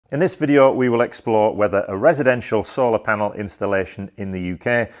In this video, we will explore whether a residential solar panel installation in the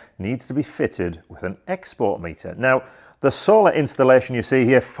UK needs to be fitted with an export meter. Now, the solar installation you see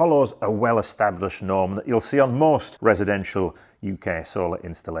here follows a well-established norm that you'll see on most residential UK solar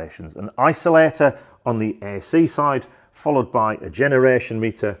installations. An isolator on the AC side, followed by a generation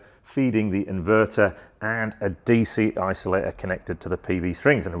meter feeding the inverter and a DC isolator connected to the PV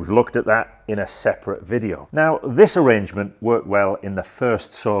strings, and we've looked at that in a separate video. Now, this arrangement worked well in the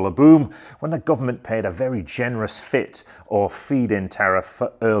first solar boom when the government paid a very generous FIT or feed-in tariff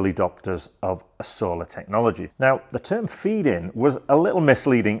for early adopters of solar technology. Now, the term feed-in was a little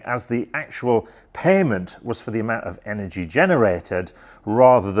misleading as the actual payment was for the amount of energy generated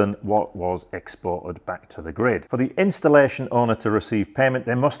rather than what was exported back to the grid. For the installation owner to receive payment,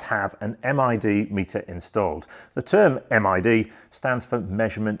 they must have an MID meter installed. The term MID stands for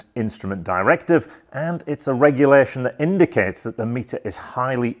Measurement Instrument Directive, and it's a regulation that indicates that the meter is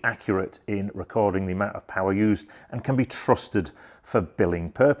highly accurate in recording the amount of power used and can be trusted for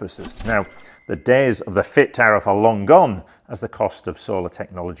billing purposes. Now, the days of the FIT tariff are long gone as the cost of solar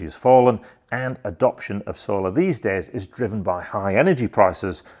technology has fallen, and adoption of solar these days is driven by high energy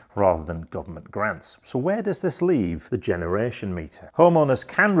prices rather than government grants. So where does this leave the generation meter? Homeowners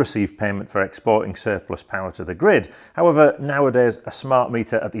can receive payment for exporting surplus power to the grid. However, nowadays a smart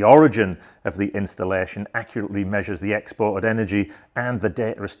meter at the origin of the installation accurately measures the exported energy, and the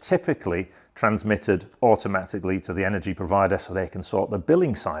data is typically transmitted automatically to the energy provider so they can sort the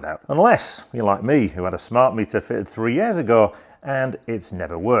billing side out. Unless you're like me, who had a smart meter fitted 3 years ago and it's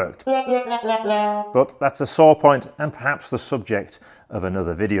never worked. But that's a sore point and perhaps the subject of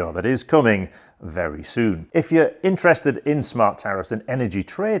another video that is coming very soon. If you're interested in smart tariffs and energy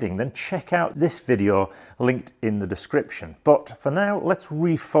trading, then check out this video linked in the description. But for now, let's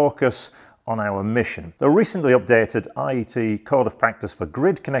refocus on our mission. The recently updated IET Code of Practice for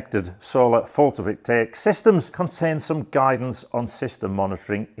grid-connected solar photovoltaic systems contains some guidance on system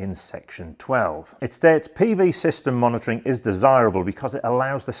monitoring in section 12. It states PV system monitoring is desirable because it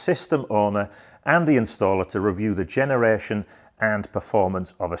allows the system owner and the installer to review the generation and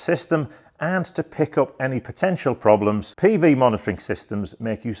performance of a system and to pick up any potential problems. PV monitoring systems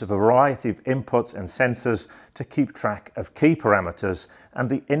make use of a variety of inputs and sensors to keep track of key parameters, and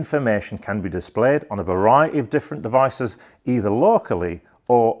the information can be displayed on a variety of different devices, either locally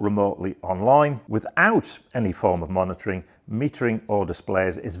or remotely online. Without any form of monitoring, metering or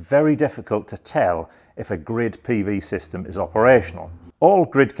displays, it's very difficult to tell if a grid PV system is operational. All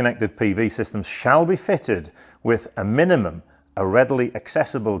grid-connected PV systems shall be fitted with a minimum a readily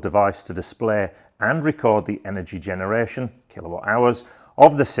accessible device to display and record the energy generation, kilowatt hours,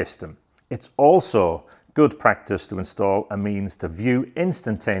 of the system. It's also good practice to install a means to view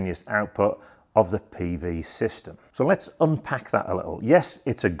instantaneous output of the PV system. So let's unpack that a little. Yes,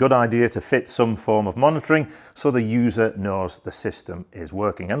 it's a good idea to fit some form of monitoring so the user knows the system is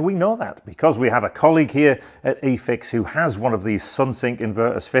working. And we know that because we have a colleague here at eFix who has one of these SunSync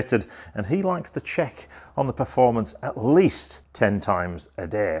inverters fitted, and he likes to check on the performance at least 10 times a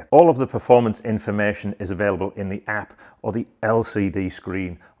day. All of the performance information is available in the app or the LCD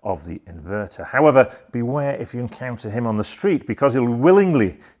screen of the inverter. However, beware if you encounter him on the street, because he'll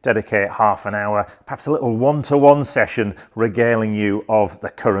willingly dedicate half an hour, perhaps a little one-to-one session, regaling you of the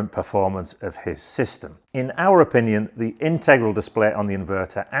current performance of his system. In our opinion, the integral display on the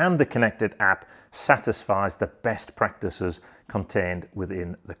inverter and the connected app satisfies the best practices contained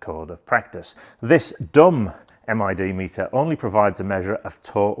within the Code of Practice. This dumb MID meter only provides a measure of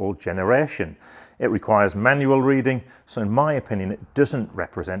total generation. It requires manual reading, so in my opinion it doesn't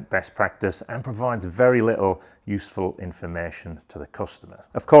represent best practice and provides very little useful information to the customer.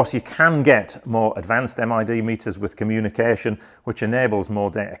 Of course, you can get more advanced MID meters with communication, which enables more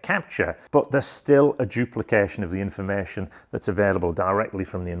data capture, but there's still a duplication of the information that's available directly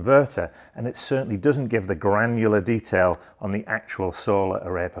from the inverter, and it certainly doesn't give the granular detail on the actual solar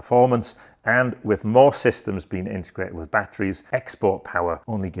array performance. And with more systems being integrated with batteries, export power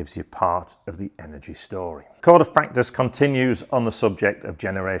only gives you part of the energy story. Code of Practice continues on the subject of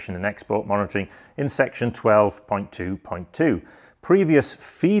generation and export monitoring in section 12.2.2. Previous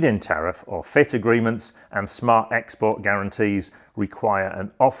feed-in tariff or FIT agreements and smart export guarantees require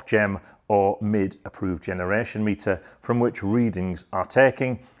an off-gem or mid-approved generation meter from which readings are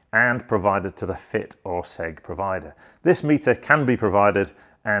taken and provided to the FIT or SEG provider. This meter can be provided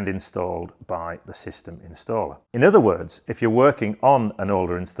and installed by the system installer. In other words, if you're working on an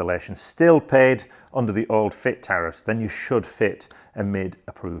older installation still paid under the old FIT tariffs, then you should fit a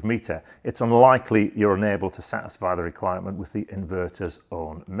MID-approved meter. It's unlikely you're unable to satisfy the requirement with the inverter's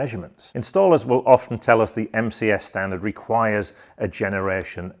own measurements. Installers will often tell us the MCS standard requires a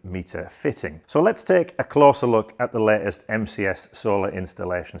generation meter fitting. So let's take a closer look at the latest MCS Solar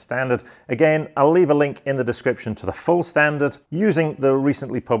installation standard. Again, I'll leave a link in the description to the full standard using the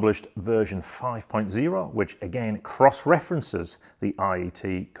recently published version 5.0, which again cross-references the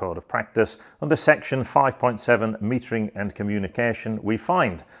IET Code of Practice. Under section 5.7 metering and communication, we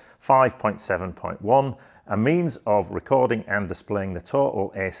find 5.7.1, a means of recording and displaying the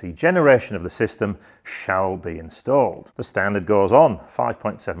total AC generation of the system shall be installed. The standard goes on,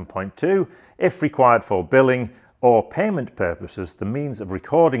 5.7.2, if required for billing or payment purposes, the means of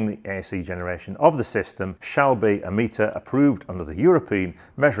recording the AC generation of the system shall be a meter approved under the European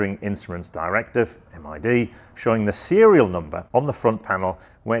Measuring Instruments Directive, MID, showing the serial number on the front panel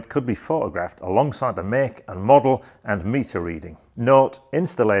where it could be photographed alongside the make and model and meter reading. Note,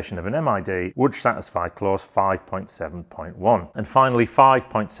 installation of an MID would satisfy clause 5.7.1. And finally,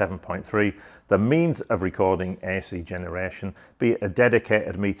 5.7.3, the means of recording AC generation, be it a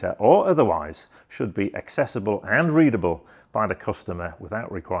dedicated meter or otherwise, should be accessible and readable by the customer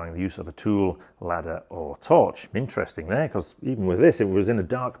without requiring the use of a tool, ladder or torch. Interesting there, because even with this, if it was in a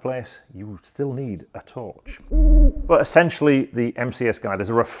dark place, you would still need a torch. But essentially, the MCS guide is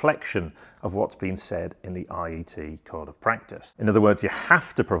a reflection of what's been said in the IET Code of Practice. In other words, you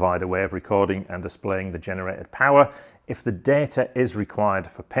have to provide a way of recording and displaying the generated power. If the data is required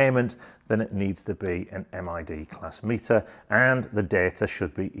for payment, then it needs to be an MID class meter and the data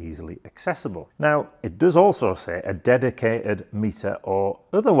should be easily accessible. Now, it does also say a dedicated meter or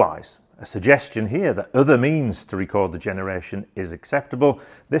otherwise. A suggestion here that other means to record the generation is acceptable.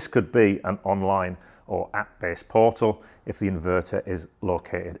 This could be an online or app-based portal if the inverter is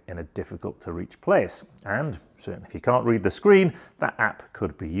located in a difficult to reach place. And certainly if you can't read the screen, that app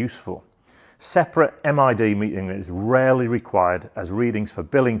could be useful. Separate MID metering is rarely required as readings for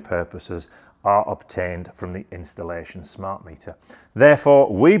billing purposes are obtained from the installation smart meter.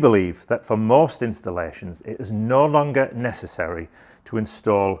 Therefore, we believe that for most installations, it is no longer necessary to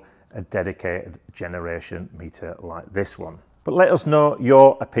install a dedicated generation meter like this one. But let us know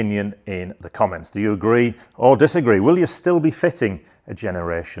your opinion in the comments. Do you agree or disagree? Will you still be fitting a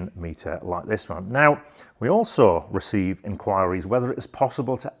generation meter like this one? Now, we also receive inquiries whether it is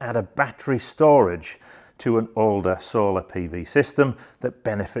possible to add a battery storage to an older solar PV system that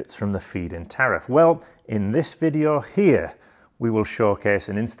benefits from the feed-in tariff. Well, in this video here, we will showcase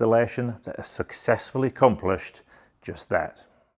an installation that has successfully accomplished just that.